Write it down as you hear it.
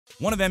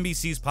One of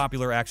NBC's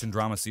popular action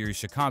drama series,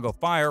 Chicago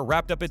Fire,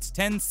 wrapped up its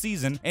 10th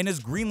season and is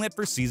greenlit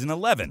for season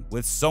 11.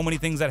 With so many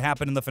things that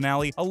happen in the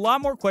finale, a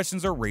lot more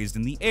questions are raised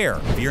in the air.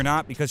 Fear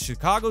not, because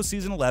Chicago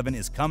season 11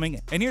 is coming,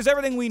 and here's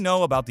everything we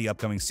know about the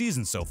upcoming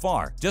season so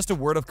far. Just a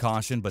word of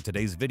caution, but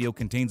today's video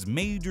contains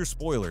major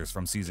spoilers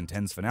from season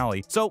 10's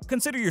finale, so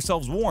consider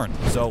yourselves warned.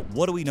 So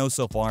what do we know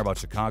so far about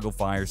Chicago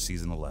Fire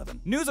season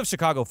 11? News of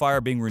Chicago Fire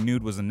being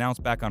renewed was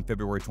announced back on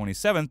February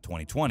 27,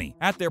 2020.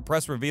 At their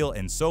press reveal,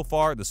 and so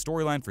far, the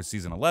storyline for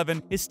season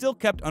 11 is still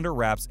kept under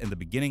wraps, and the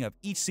beginning of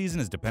each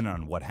season is dependent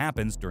on what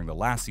happens during the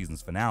last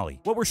season's finale.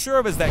 What we're sure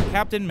of is that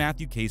Captain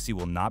Matthew Casey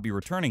will not be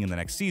returning in the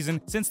next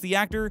season, since the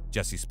actor,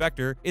 Jesse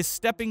Spector, is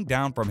stepping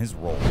down from his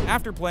role.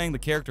 After playing the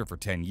character for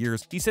 10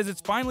 years, he says it's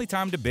finally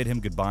time to bid him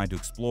goodbye to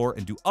explore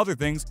and do other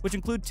things, which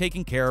include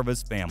taking care of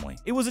his family.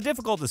 It was a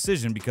difficult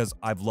decision because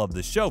I've loved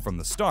the show from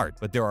the start,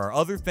 but there are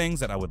other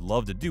things that I would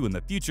love to do in the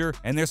future,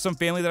 and there's some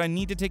family that I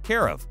need to take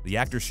care of. The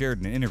actor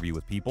shared in an interview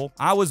with People,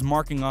 "I was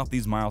marking off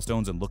these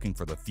milestones and looking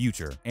for the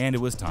future, and it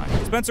was time."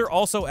 Spencer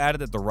also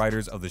added that the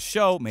writers of the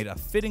show made a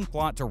fitting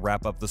plot to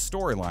wrap up the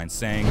storyline,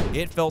 saying,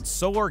 "It felt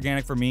so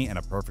organic for me and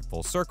a perfect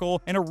full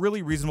circle, and a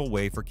really reasonable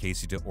way for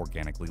Casey to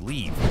organically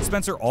leave."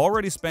 Spencer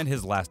already spent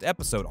his last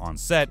episode on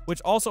set,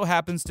 which also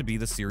happens to be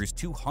the series'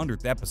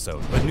 200th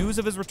episode, but news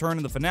of his return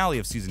in the finale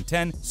of season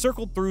 10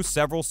 circled through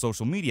several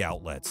social media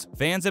outlets.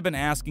 Fans have been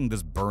asking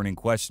this burning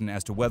question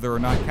as to whether or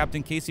not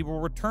Captain Casey will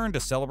return to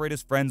celebrate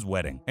his friend's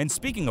wedding. And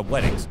speaking of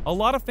weddings, a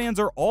lot of fans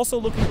are also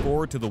looking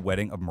forward to the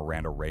wedding of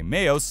Miranda Ray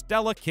Mayo's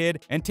Stella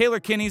Kidd and Taylor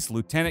Kinney's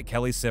Lieutenant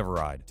Kelly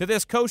Severide. To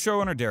this,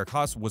 co-showrunner Derek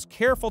Haas was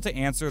careful to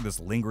answer this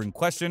lingering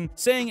question,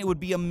 saying it would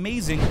be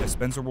amazing if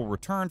Spencer will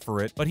return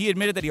for it, but he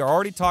admitted that he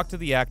already talked to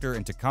the actor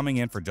into coming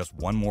in for just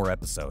one more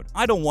episode.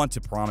 "I don't want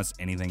to promise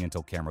anything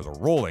until cameras are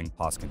rolling,"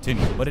 Haas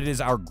continued, "but it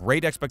is our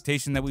great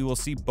expectation that we will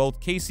see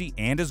both Casey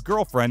and his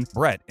girlfriend,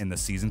 Brett, in the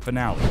season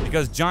finale.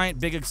 Because giant,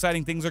 big,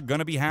 exciting things are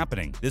gonna be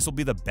happening. This will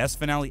be the best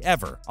finale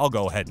ever. I'll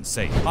go ahead and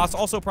say it." Haas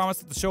also promised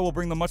that the show will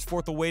bring the much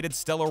forth-awaited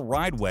Stella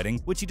Ride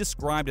wedding, which he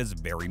described as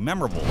very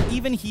memorable.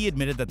 Even he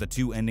admitted that the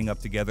two ending up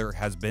together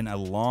has been a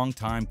long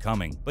time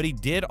coming, but he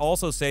did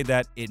also say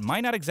that it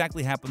might not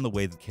exactly happen the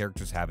way the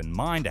characters have in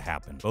mind to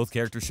happen. Both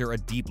characters share a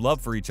deep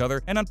love for each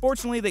other, and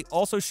unfortunately they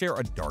also share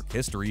a dark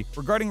history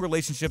regarding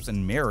relationships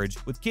and marriage,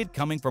 with Kidd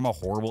coming from a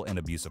horrible and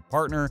abusive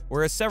partner,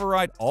 whereas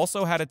Severide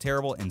also had a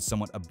terrible and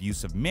somewhat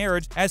abusive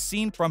marriage as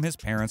seen from his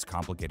parents'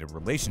 complicated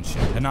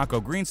relationship.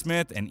 Hanako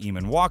Greensmith and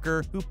Eamon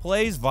Walker, who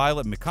plays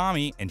Violet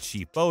Mikami and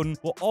Chief Bowden,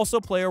 will also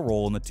play a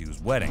role in the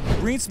two's wedding.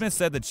 Greensmith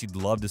said that she'd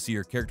love to see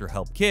her character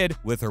help Kidd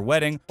with her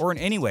wedding, or in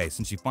any way,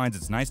 since she finds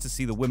it's nice to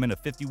see the women of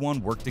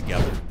 51 work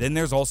together. Then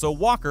there's also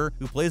Walker,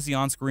 who plays the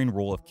on-screen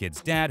role of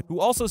Kidd's dad, who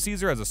also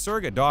sees her as a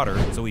surrogate daughter,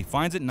 so he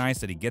finds it nice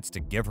that he gets to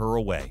give her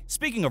away.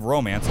 Speaking of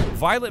romance,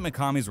 Violet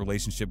Mikami's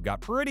relationship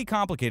got pretty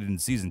complicated in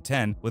season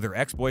 10, with her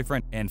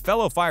ex-boyfriend and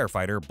fellow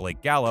firefighter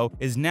Blake Gallo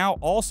is now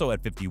also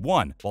at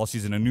 51, while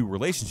she's in a new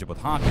relationship with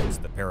Hawkins,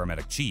 the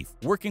paramedic chief.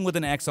 Working with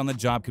an ex on the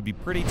job could be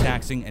pretty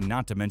taxing, and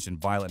not to mention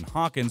Violet and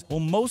Hawkins will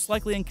most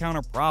likely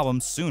encounter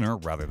problems sooner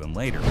rather than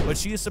later. But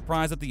she is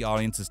surprised that the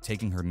audience is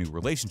taking her new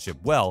relationship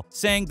well,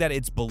 saying that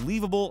it's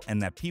believable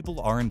and that people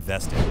are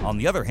invested. On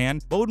the other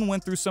hand, Bowden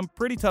went through some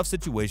pretty tough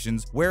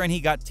situations wherein he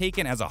got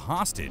taken as a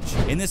hostage.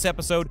 In this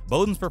episode,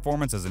 Bowden's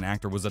performance as an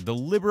actor was a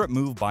deliberate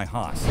move by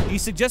Haas. He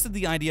suggested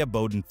the idea of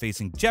Bowden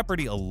facing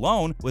jeopardy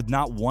alone with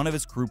not one of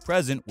his crew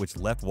present, which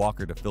left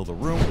Walker to fill the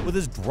room with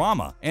his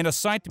drama and a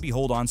sight to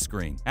behold on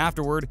screen.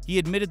 Afterward, he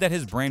admitted that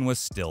his brain was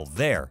still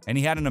there, and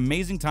he had an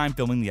amazing time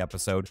filming the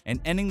episode, and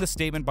ending the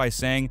statement by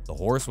saying the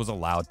horse was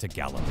allowed to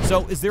gallop.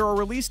 So is there a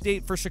release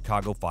date for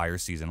Chicago Fire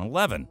Season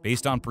 11?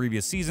 Based on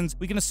previous seasons,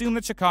 we can assume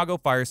that Chicago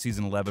Fire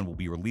Season 11 will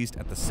be released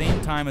at the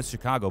same time as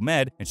Chicago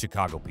Med and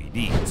Chicago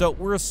PD. So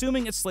we're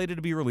assuming it's slated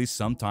to be released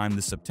sometime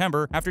this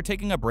September after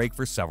taking a break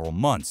for several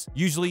months.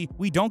 Usually,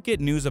 we don't get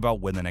news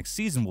about when the next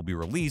season will be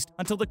released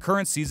until the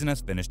current season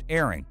has finished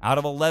airing. Out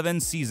of 11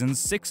 seasons,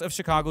 6 of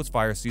Chicago's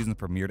Fire seasons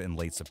premiered in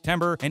late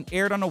September and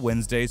aired on a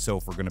Wednesday, so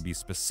if we're going to be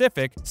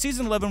specific,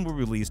 Season 11 will be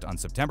released on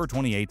September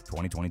 28,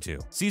 2022.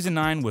 Season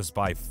 9 was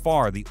by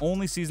far the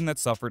only season that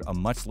suffered a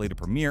much later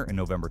premiere in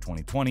November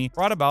 2020,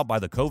 brought about by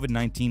the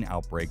COVID-19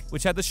 outbreak,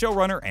 which had the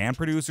showrunner and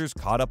producers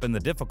caught up in the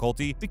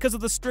difficulty because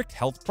of the strict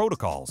health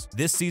protocols.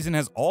 This season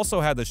has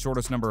also had the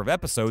shortest number of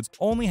episodes,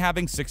 only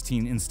having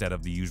 16 instead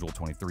of the usual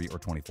 23 or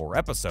 24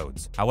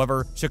 episodes.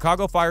 However,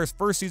 Chicago Fire's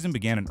first season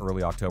began in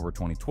early October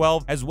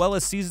 2012, as well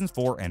as seasons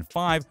 4 and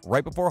 5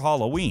 right before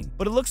Halloween.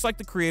 But it looks like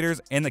the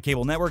creators and the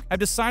cable network have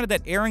decided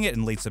that airing it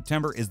in late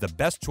September is the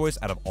best choice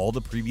out of all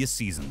the previous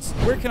seasons.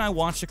 Where can I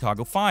watch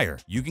Chicago Fire?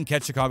 You can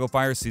catch Chicago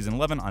Fire Season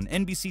 11 on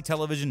NBC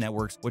television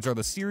networks, which are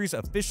the series'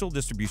 official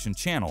distribution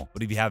channel.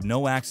 But if you have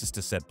no access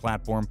to said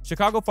platform,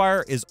 Chicago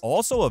Fire is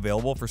also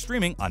available for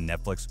streaming on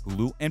Netflix,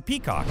 Hulu, and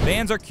Peacock.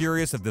 Fans are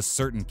curious if this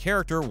certain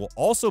character will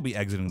also be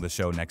exiting the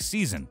show next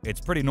season.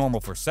 It's pretty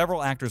normal for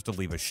several actors to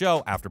leave a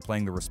show after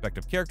playing their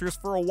respective characters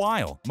for a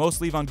while.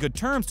 Most leave on good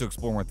terms to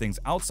explore more things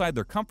outside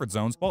their comfort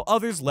zones, while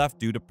others left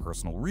due to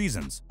personal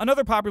reasons. Another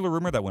Another popular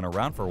rumor that went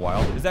around for a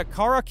while is that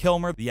Cara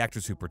Kilmer, the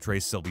actress who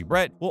portrays Sylvie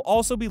Brett, will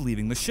also be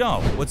leaving the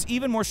show. What's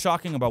even more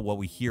shocking about what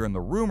we hear in the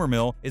rumor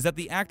mill is that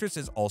the actress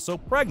is also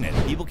pregnant.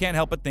 People can't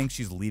help but think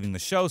she's leaving the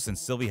show since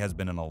Sylvie has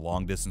been in a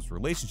long-distance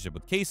relationship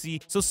with Casey,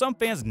 so some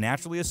fans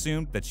naturally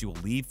assumed that she will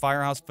leave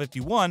Firehouse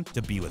 51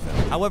 to be with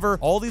him. However,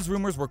 all these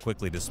rumors were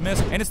quickly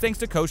dismissed, and it's thanks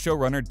to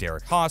co-showrunner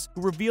Derek Haas,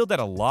 who revealed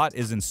that a lot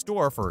is in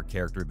store for her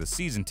character this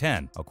season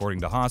 10. According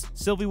to Haas,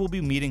 Sylvie will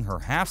be meeting her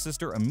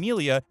half-sister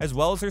Amelia as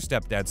well as her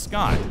stepdad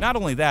Scott. Not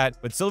only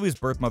that, but Sylvie's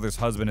birth mother's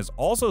husband is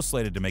also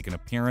slated to make an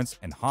appearance,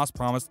 and Haas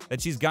promised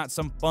that she's got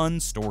some fun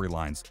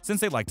storylines,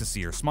 since they like to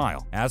see her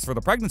smile. As for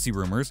the pregnancy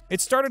rumors, it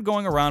started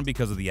going around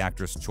because of the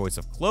actress' choice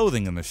of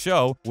clothing in the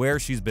show, where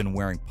she's been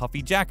wearing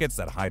puffy jackets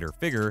that hide her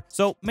figure,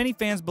 so many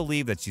fans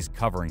believe that she's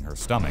covering her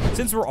stomach.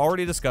 Since we're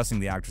already discussing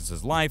the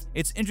actress's life,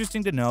 it's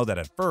interesting to know that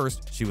at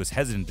first, she was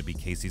hesitant to be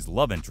Casey's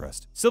love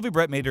interest. Sylvie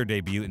Brett made her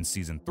debut in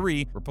season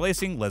 3,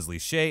 replacing Leslie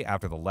Shea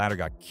after the latter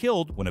got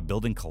killed when a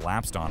building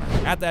collapsed on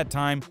her. At that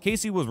time,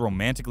 Casey was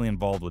romantically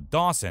involved with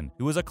Dawson,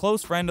 who was a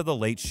close friend of the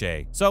late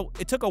Shea, so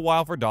it took a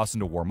while for Dawson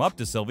to warm up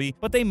to Sylvie,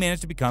 but they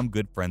managed to become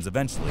good friends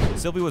eventually.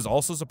 Sylvie was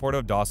also supportive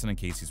of Dawson and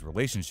Casey's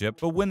relationship,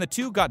 but when the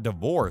two got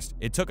divorced,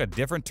 it took a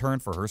different turn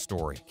for her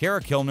story.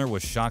 Cara Kilner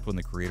was shocked when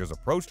the creators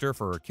approached her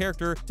for her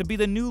character to be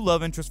the new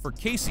love interest for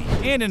Casey,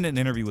 and in an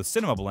interview with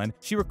Cinema Blend,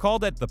 she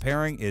recalled that the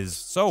pairing is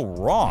so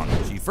wrong.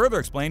 She further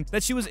explained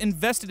that she was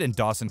invested in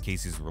Dawson and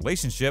Casey's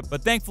relationship,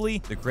 but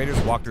thankfully, the creators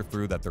walked her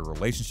through that their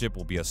relationship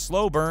will be a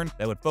slow burn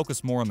that would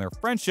focus more on their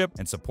friendship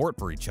and support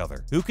for each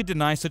other. Who could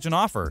deny such an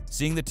offer,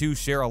 seeing the two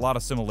share a lot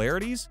of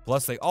similarities?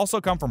 Plus, they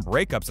also come from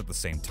breakups at the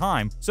same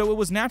time, so it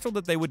was natural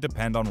that they would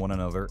depend on one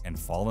another and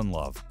fall in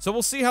love. So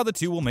we'll see how the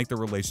two will make their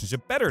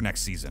relationship better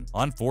next season.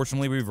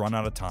 Unfortunately, we've run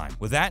out of time.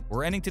 With that,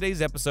 we're ending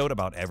today's episode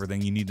about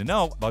everything you need to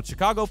know about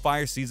Chicago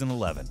Fire Season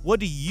 11. What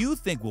do you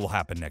think will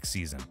happen next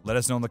season? Let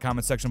us know in the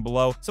comment section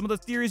below some of the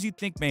theories you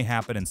think may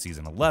happen in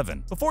Season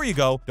 11. Before you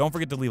go, don't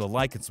forget to leave a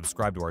like and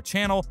subscribe to our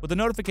channel with the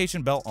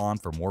notification bell on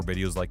for more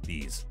videos like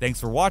these. Thanks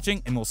for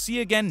watching, and we'll see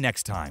you again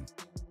next time.